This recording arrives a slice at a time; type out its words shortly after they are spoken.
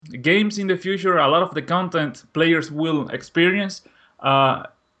games in the future, a lot of the content players will experience uh,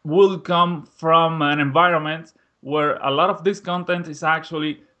 will come from an environment where a lot of this content is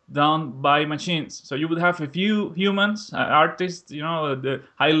actually done by machines. So you would have a few humans, artists, the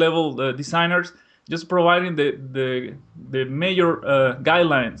high-level designers, just providing the major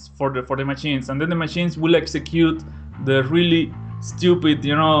guidelines for the machines, and then the machines will execute the really stupid,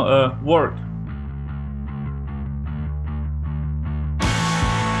 work.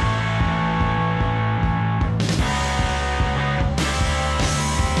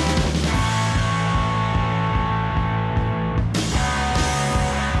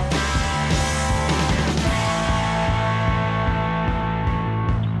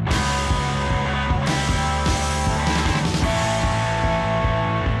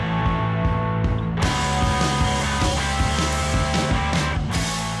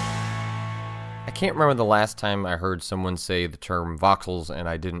 I can't remember the last time I heard someone say the term voxels and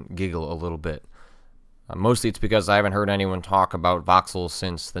I didn't giggle a little bit. Mostly it's because I haven't heard anyone talk about voxels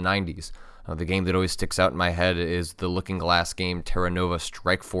since the 90s. The game that always sticks out in my head is the Looking Glass game Terra Nova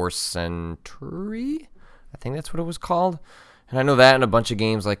Strike Force Century? I think that's what it was called. And I know that and a bunch of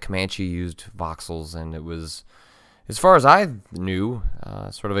games like Comanche used voxels, and it was, as far as I knew,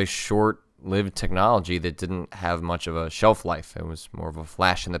 sort of a short-lived technology that didn't have much of a shelf life. It was more of a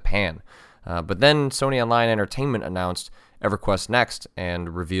flash in the pan. But then Sony Online Entertainment announced EverQuest Next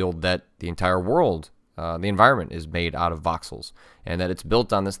and revealed that the entire world, the environment, is made out of voxels, and that it's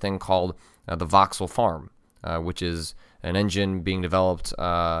built on this thing called the Voxel Farm, which is an engine being developed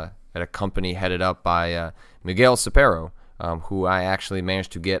at a company headed up by Miguel Cepero, who I actually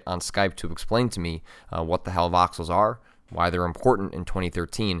managed to get on Skype to explain to me what the hell voxels are, why they're important in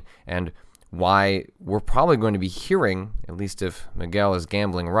 2013, and why we're probably going to be hearing, at least if Miguel is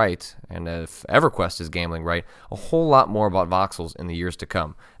gambling right, and if EverQuest is gambling right, a whole lot more about voxels in the years to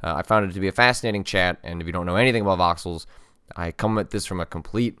come. I found it to be a fascinating chat, and if you don't know anything about voxels, I come at this from a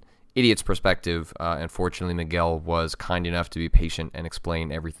complete idiot's perspective, and fortunately Miguel was kind enough to be patient and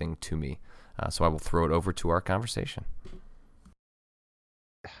explain everything to me. So I will throw it over to our conversation.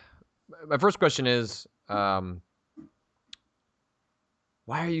 My first question is,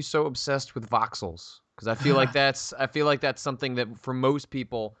 why are you so obsessed with voxels? Because I feel like that's something that for most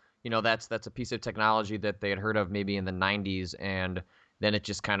people, that's a piece of technology that they had heard of maybe in the 90s, and then it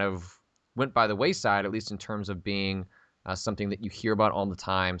just kind of went by the wayside, at least in terms of being something that you hear about all the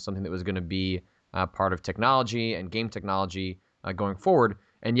time, something that was going to be part of technology and game technology going forward.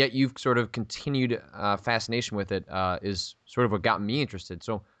 And yet you've sort of continued fascination with it is sort of what got me interested.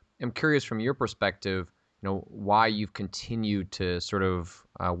 So I'm curious from your perspective, why you've continued to sort of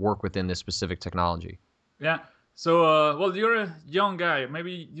work within this specific technology. Yeah. So, well, you're a young guy.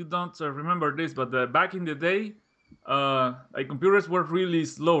 Maybe you don't remember this, but back in the day, like computers were really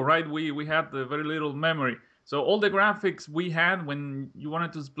slow, right? We had very little memory. So all the graphics we had when you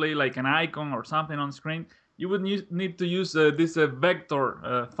wanted to display like an icon or something on screen, you would need to use these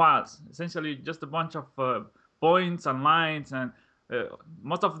vector files, essentially just a bunch of points and lines, and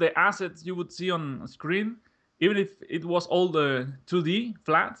most of the assets you would see on screen, even if it was all the 2D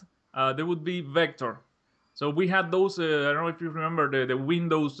flat, they would be vector. So we had those, I don't know if you remember the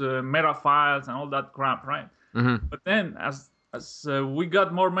Windows meta files and all that crap, right? Mm-hmm. But then as we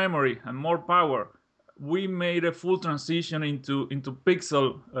got more memory and more power, we made a full transition into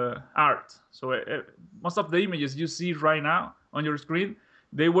pixel art. So most of the images you see right now on your screen,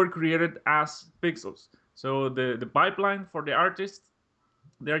 they were created as pixels. So the pipeline for the artist,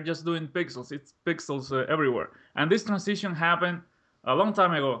 they're just doing pixels. It's pixels everywhere. And this transition happened a long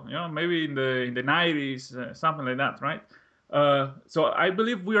time ago. Maybe in the 90s, something like that, right? So I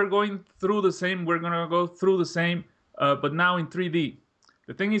believe we are going through the same. We're gonna go through the same, but now in 3D.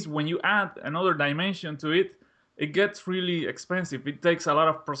 The thing is, when you add another dimension to it, it gets really expensive. It takes a lot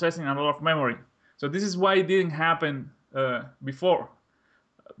of processing and a lot of memory. So this is why it didn't happen before.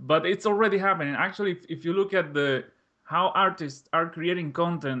 But it's already happening. Actually, if you look at how artists are creating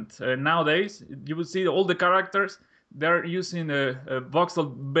content nowadays, you will see all the characters, they're using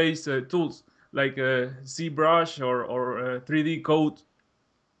voxel-based tools like ZBrush or 3D Code.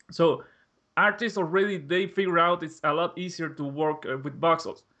 So artists already, they figure out it's a lot easier to work with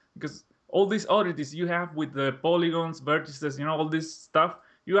voxels, because all these oddities you have with the polygons, vertices, all this stuff,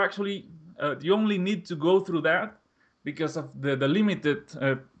 you actually you only need to go through that because of the limited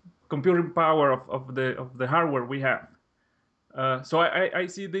computing power of the hardware we have. So I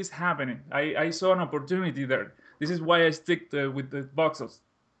see this happening. I saw an opportunity there. This is why I stick with the voxels.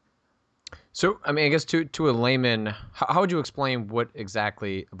 So, I mean, I guess to a layman, how would you explain what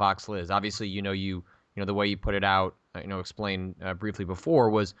exactly a voxel is? Obviously, you know the way you put it out explain briefly before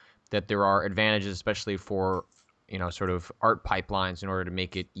was that there are advantages, especially for sort of art pipelines, in order to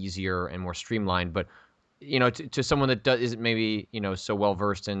make it easier and more streamlined. But to someone that isn't maybe so well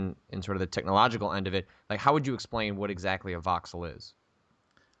versed in sort of the technological end of it, like how would you explain what exactly a voxel is?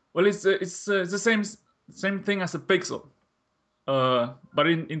 Well, it's the same thing as a pixel, but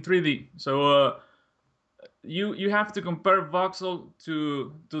in 3D. So you have to compare voxel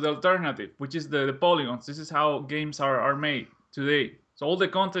to the alternative, which is the polygons. This is how games are made today. So all the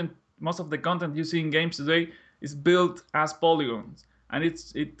content, most of the content you see in games today is built as polygons, and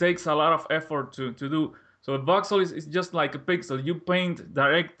it takes a lot of effort to do. So a voxel is just like a pixel. You paint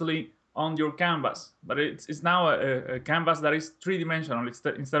directly on your canvas, but it's now a canvas that is three-dimensional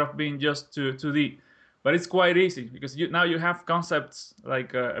instead of being just 2D. But it's quite easy because now you have concepts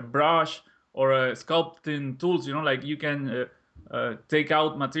like a brush or sculpting tools. Like you can take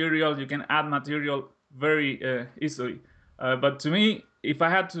out material, you can add material very easily. But to me, if I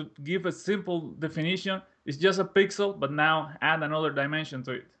had to give a simple definition, it's just a pixel, but now add another dimension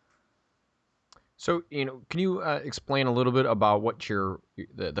to it. So, can you explain a little bit about what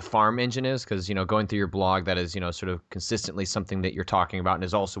the farm engine is? Because, going through your blog, that is, sort of consistently something that you're talking about, and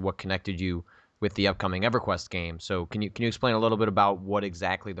is also what connected you with the upcoming EverQuest game. So, can you explain a little bit about what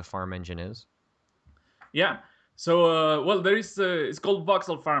exactly the farm engine is? Yeah. So, well, there is it's called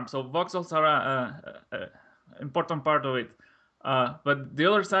voxel farm. So voxels are a important part of it. But the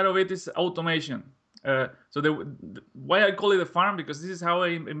other side of it is automation. So why I call it a farm, because this is how I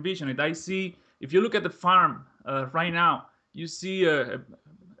envision it. I see, if you look at the farm right now, you see a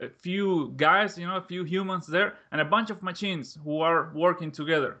few guys, a few humans there, and a bunch of machines who are working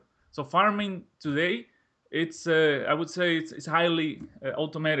together. So farming today, it's I would say it's highly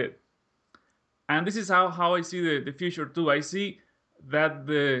automated. And this is how I see the future too. I see that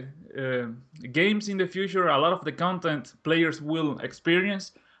the games in the future, a lot of the content players will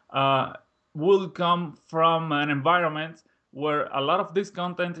experience, will come from an environment where a lot of this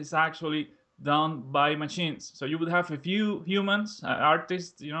content is actually done by machines. So you would have a few humans,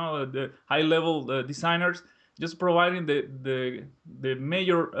 artists, the high-level designers, just providing the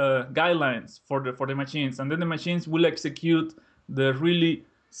major guidelines for the machines, and then the machines will execute the really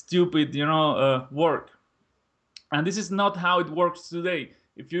stupid, work. And this is not how it works today.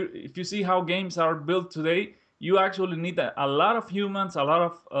 If you see how games are built today, you actually need a lot of humans, a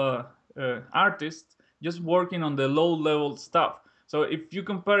lot of artists just working on the low-level stuff. So if you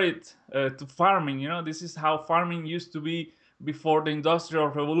compare it to farming, this is how farming used to be before the Industrial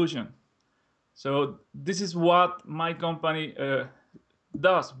Revolution. So this is what my company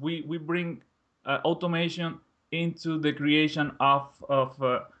does. We bring automation into the creation of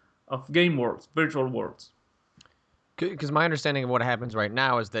game worlds, virtual worlds. Because my understanding of what happens right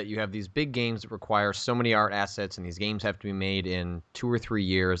now is that you have these big games that require so many art assets, and these games have to be made in 2 or 3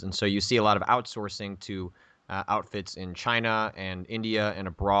 years. And so you see a lot of outsourcing to outfits in China and India and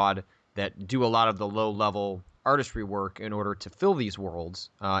abroad that do a lot of the low-level artistry work in order to fill these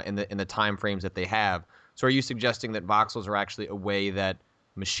worlds in the time frames that they have. So are you suggesting that voxels are actually a way that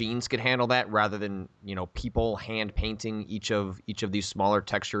machines could handle that rather than people hand painting each of these smaller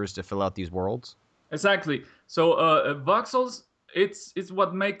textures to fill out these worlds? Exactly. So voxels, it's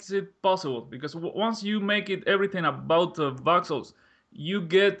what makes it possible, because once you make it everything about voxels, you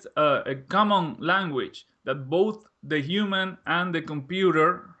get a common language that both the human and the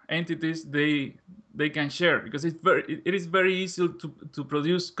computer entities they can share, because it is very easy to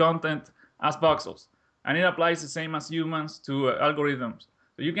produce content as voxels, and it applies the same as humans to algorithms.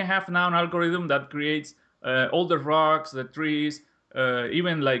 So you can have now an algorithm that creates all the rocks, the trees,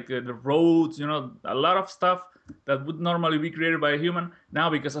 even like the roads, a lot of stuff that would normally be created by a human.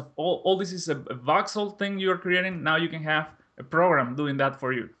 Now, because of all this is a voxel thing you're creating, now you can have a program doing that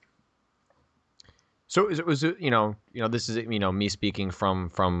for you. So was it this is me speaking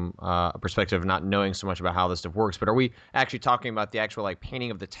from a perspective of not knowing so much about how this stuff works, but are we actually talking about the actual like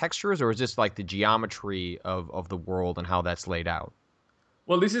painting of the textures, or is this like the geometry of the world and how that's laid out?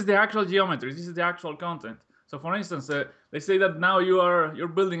 Well, this is the actual geometry. This is the actual content. So, for instance, let's say that now you're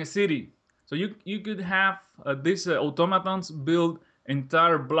building a city. So you could have these automatons build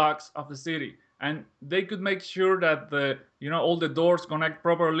entire blocks of the city, and they could make sure that all the doors connect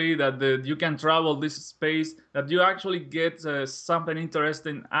properly, that you can travel this space, that you actually get something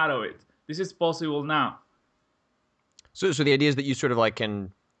interesting out of it. This is possible now. So the idea is that you sort of like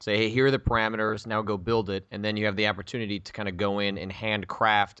can say, hey, here are the parameters, now go build it, and then you have the opportunity to kind of go in and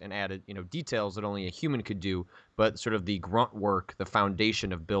handcraft and add details that only a human could do, but sort of the grunt work, the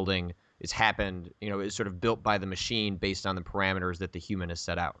foundation of building is sort of built by the machine based on the parameters that the human has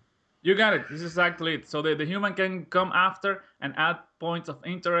set out. You got it. This is exactly it. So the human can come after and add points of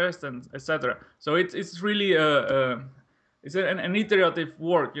interest and etc. So it's really it's an iterative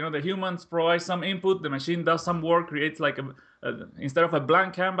work. You know, the humans provide some input, the machine does some work, creates like instead of a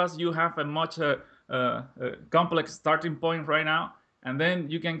blank canvas, you have a much complex starting point right now, and then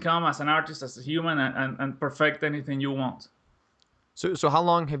you can come as an artist, as a human, and perfect anything you want. So how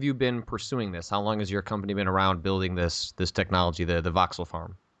long have you been pursuing this? How long has your company been around building this technology, the Voxel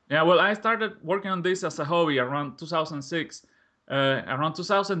Farm? Yeah, well, I started working on this as a hobby around 2006. Around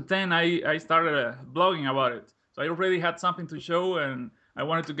 2010, I started blogging about it. So I already had something to show, and I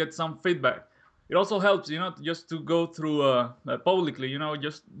wanted to get some feedback. It also helps, you know, just to go through publicly. You know,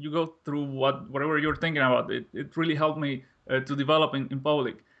 just you go through whatever you're thinking about. It really helped me to develop in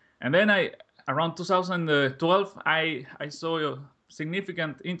public. And then around 2012, I saw a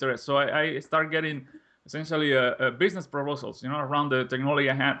significant interest. So I started getting essentially business proposals, you know, around the technology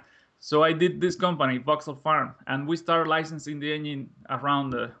I had. So I did this company, Voxel Farm, and we started licensing the engine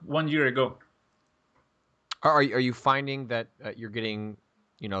around 1 year ago. Are you finding that you're getting,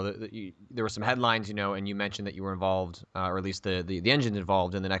 you know, there were some headlines, you know, and you mentioned that you were involved, or at least the engine's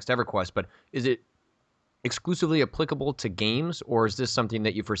involved in the next EverQuest, but is it exclusively applicable to games, or is this something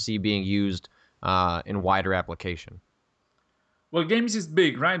that you foresee being used in wider application? Well, games is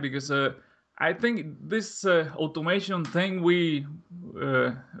big, right? Because I think this automation thing,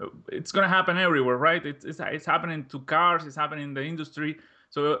 uh, it's gonna happen everywhere, right? It's happening to cars, it's happening in the industry.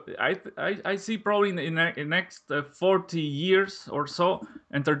 So I see probably in the next 40 years or so,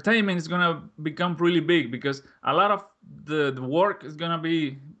 entertainment is gonna become really big because a lot of the work is gonna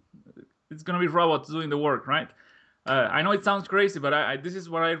be it's gonna be robots doing the work, right? I know it sounds crazy, but this is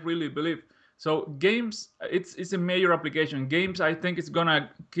what I really believe. So games, it's a major application. Games, I think it's gonna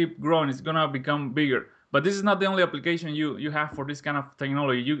keep growing. It's gonna become bigger. But this is not the only application you have for this kind of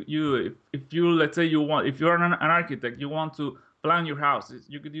technology. If you let's say if you're an architect, you want to plan your house,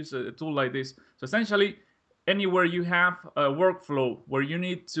 you could use a tool like this. So essentially, anywhere you have a workflow where you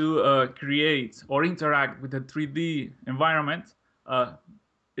need to create or interact with a 3D environment,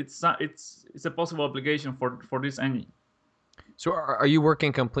 it's a possible application for this engine. So are you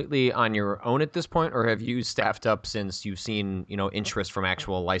working completely on your own at this point, or have you staffed up since you've seen, you know, interest from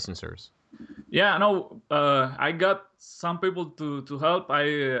actual licensors? Yeah, no, I got some people to help.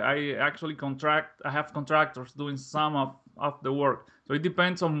 I actually I have contractors doing some of the work. So it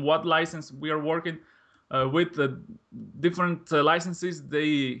depends on what license we are working with. The different licenses,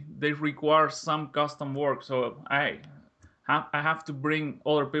 they require some custom work. So I have to bring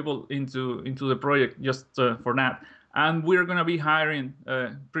other people into the project just for that. And we're gonna be hiring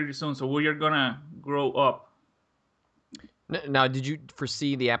pretty soon. So we are gonna grow up. Now, did you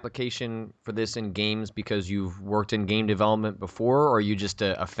foresee the application for this in games because you've worked in game development before, or are you just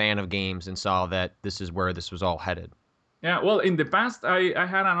a fan of games and saw that this is where this was all headed? Yeah, well, in the past, I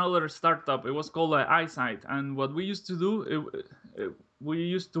had another startup. It was called Eyesight, and what we used to do, we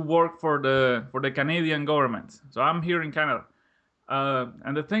used to work for the Canadian government. So I'm here in Canada,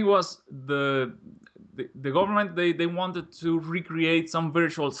 and the thing was the government they wanted to recreate some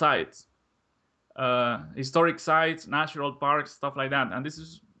virtual sites, historic sites, natural parks, stuff like that. And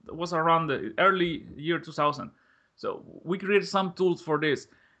was around the early year 2000. So we created some tools for this.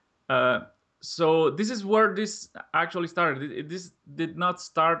 Uh, so this is where this actually started. This did not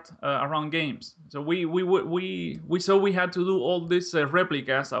start around games. So we saw we had to do all these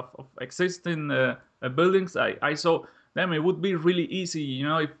replicas of existing buildings. I saw them. It would be really easy, you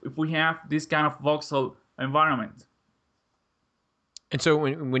know, if we have this kind of voxel environment. And so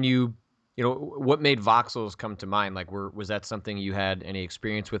when you know, what made voxels come to mind? Like, was that something you had any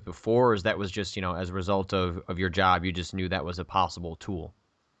experience with before, or is that was just, you know, as a result of your job, you just knew that was a possible tool?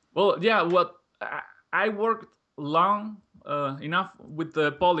 Well, yeah, I worked long enough with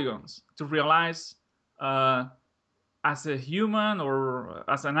the polygons to realize as a human or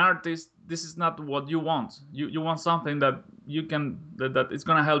as an artist, this is not what you want. You want something that that is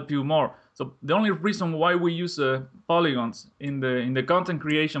gonna help you more. So the only reason why we use polygons in the content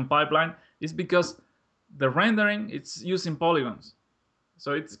creation pipeline is because the rendering it's using polygons.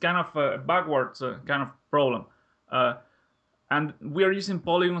 So it's kind of a backwards kind of problem. Uh, and we are using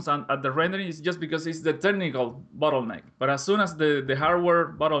polygons at the rendering is just because it's the technical bottleneck. But as soon as the hardware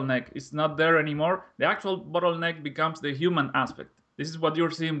bottleneck is not there anymore, the actual bottleneck becomes the human aspect. This is what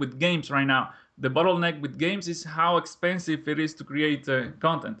you're seeing with games right now. The bottleneck with games is how expensive it is to create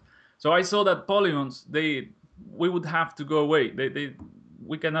content. So I saw that polygons we would have to go away.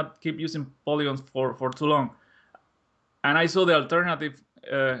 We cannot keep using polygons for too long. And I saw the alternative,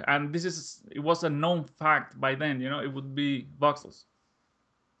 and it was a known fact by then. You know, it would be voxels.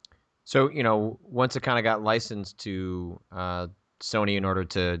 So, once it kind of got licensed to Sony in order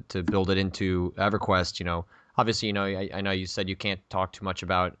to build it into EverQuest, obviously, I know you said you can't talk too much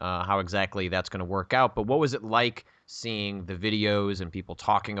about how exactly that's going to work out, but what was it like seeing the videos and people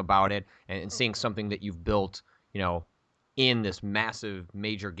talking about it and seeing something that you've built, in this massive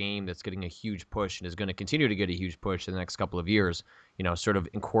major game that's getting a huge push and is going to continue to get a huge push in the next couple of years, sort of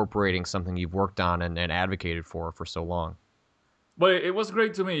incorporating something you've worked on and advocated for so long? But it was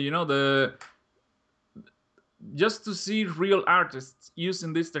great to me, the just to see real artists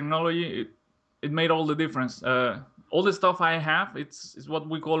using this technology. It made all the difference. All the stuff I have, it's what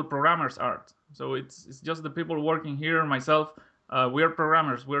we call programmers art. So it's just the people working here, myself. We are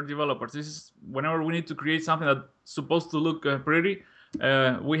programmers, we are developers. This is whenever we need to create something that's supposed to look pretty,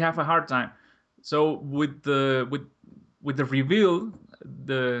 we have a hard time. So with the reveal,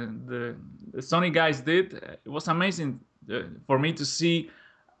 the Sony guys did, it was amazing for me to see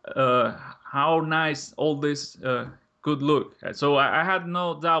how nice all this could look. So I had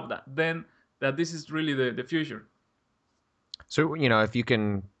no doubt that this is really the future. So, if you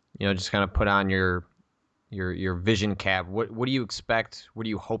can, just kind of put on your vision cap, what do you expect? What do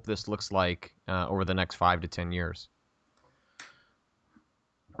you hope this looks like over the next 5 to 10 years?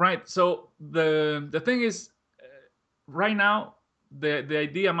 Right. So the thing is, right now,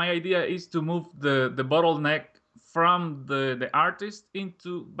 my idea is to move the bottleneck from the artist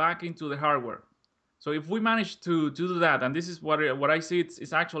back into the hardware. So if we manage to do that, and this is what I see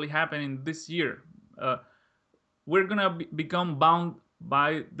it's actually happening this year, we're gonna become bound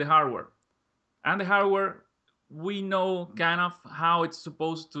by the hardware, and the hardware we know kind of how it's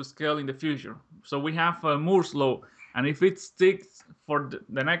supposed to scale in the future. So we have Moore's law, and if it sticks for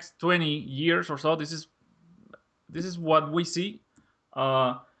the next 20 years or so, this is what we see.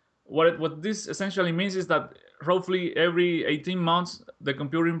 What this essentially means is that roughly every 18 months, the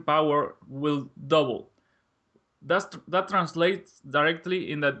computing power will double. That translates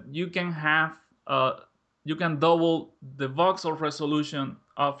directly in that you can double the voxel resolution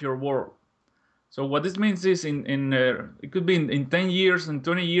of your world. So what this means is it could be in 10 years and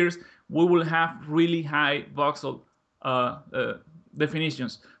 20 years, we will have really high voxel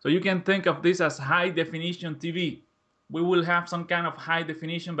definitions. So you can think of this as high definition TV. We will have some kind of high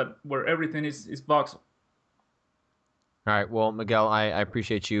definition, but where everything is voxel. All right. Well, Miguel, I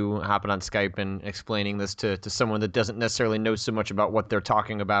appreciate you hopping on Skype and explaining this to someone that doesn't necessarily know so much about what they're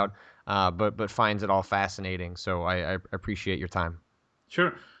talking about, but finds it all fascinating. So I appreciate your time.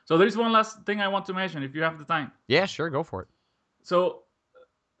 Sure. So there is one last thing I want to mention, if you have the time. Yeah, sure. Go for it. So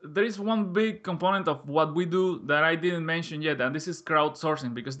there is one big component of what we do that I didn't mention yet, and this is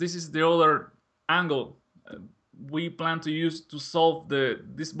crowdsourcing, because this is the other angle we plan to use to solve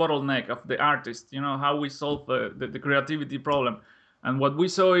this bottleneck of the artist. How we solve the creativity problem. And what we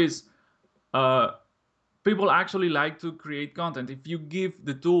saw is people actually like to create content. If you give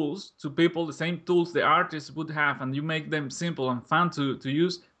the tools to people, the same tools the artists would have, and you make them simple and fun to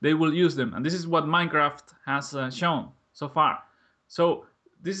use, they will use them. And this is what Minecraft has shown so far. So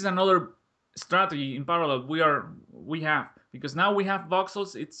this is another strategy in parallel we have, because now we have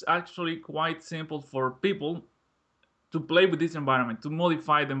voxels. It's actually quite simple for people to play with this environment, to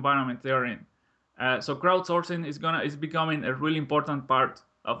modify the environment they're in. So crowdsourcing is becoming a really important part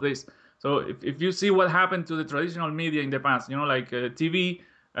of this. So if you see what happened to the traditional media in the past, like TV,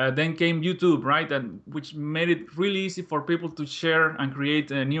 then came YouTube, right, and which made it really easy for people to share and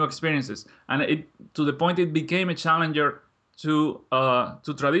create new experiences, and to the point it became a challenger to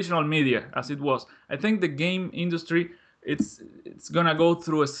traditional media as it was. I think the game industry it's gonna go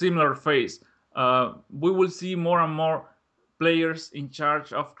through a similar phase. We will see more and more players in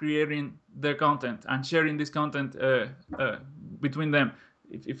charge of creating their content and sharing this content between them.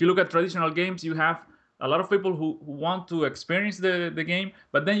 If you look at traditional games, you have a lot of people who want to experience the game,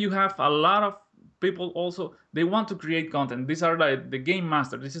 but then you have a lot of people also, they want to create content. These are like the game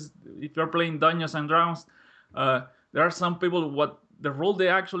master. This is, if you're playing Dungeons and Dragons, there are some people, what the role they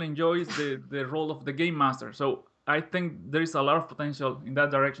actually enjoy is the role of the game master. So I think there is a lot of potential in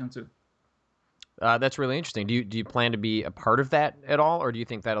that direction too. That's really interesting. Do you plan to be a part of that at all, or do you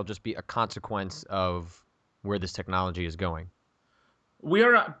think that'll just be a consequence of where this technology is going? We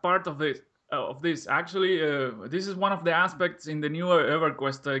are a part of this. Actually, this is one of the aspects in the new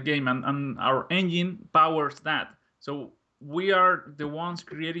EverQuest game, and our engine powers that. So we are the ones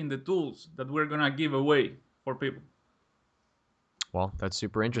creating the tools that we're gonna give away for people. Well, that's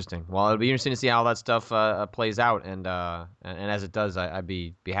super interesting. Well, it'll be interesting to see how that stuff plays out, and as it does, I'd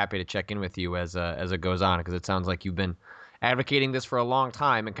be happy to check in with you as it goes on, because it sounds like you've been advocating this for a long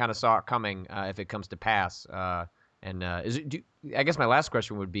time and kind of saw it coming if it comes to pass. I guess my last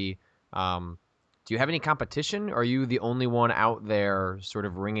question would be, Do you have any competition, or are you the only one out there sort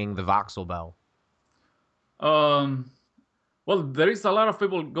of ringing the voxel bell? Um, well, there is a lot of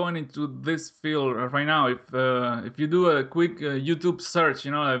people going into this field right now. If you do a quick YouTube search, a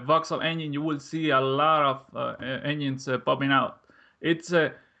voxel engine, you will see a lot of engines popping out. It's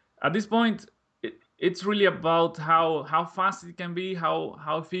at this point, it's really about how fast it can be, how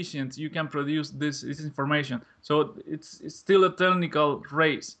efficient you can produce this information. So it's still a technical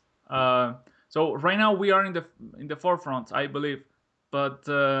race. So right now we are in the forefront, I believe, but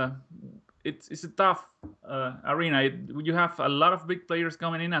it's a tough arena. You have a lot of big players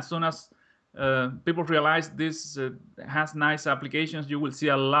coming in. As soon as people realize this has nice applications, you will see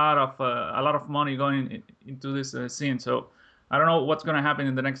a lot of money going into this scene. So I don't know what's going to happen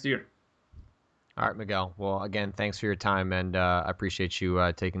in the next year. All right, Miguel. Well, again, thanks for your time, and I appreciate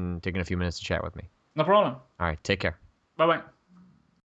you taking a few minutes to chat with me. No problem. All right, take care. Bye bye.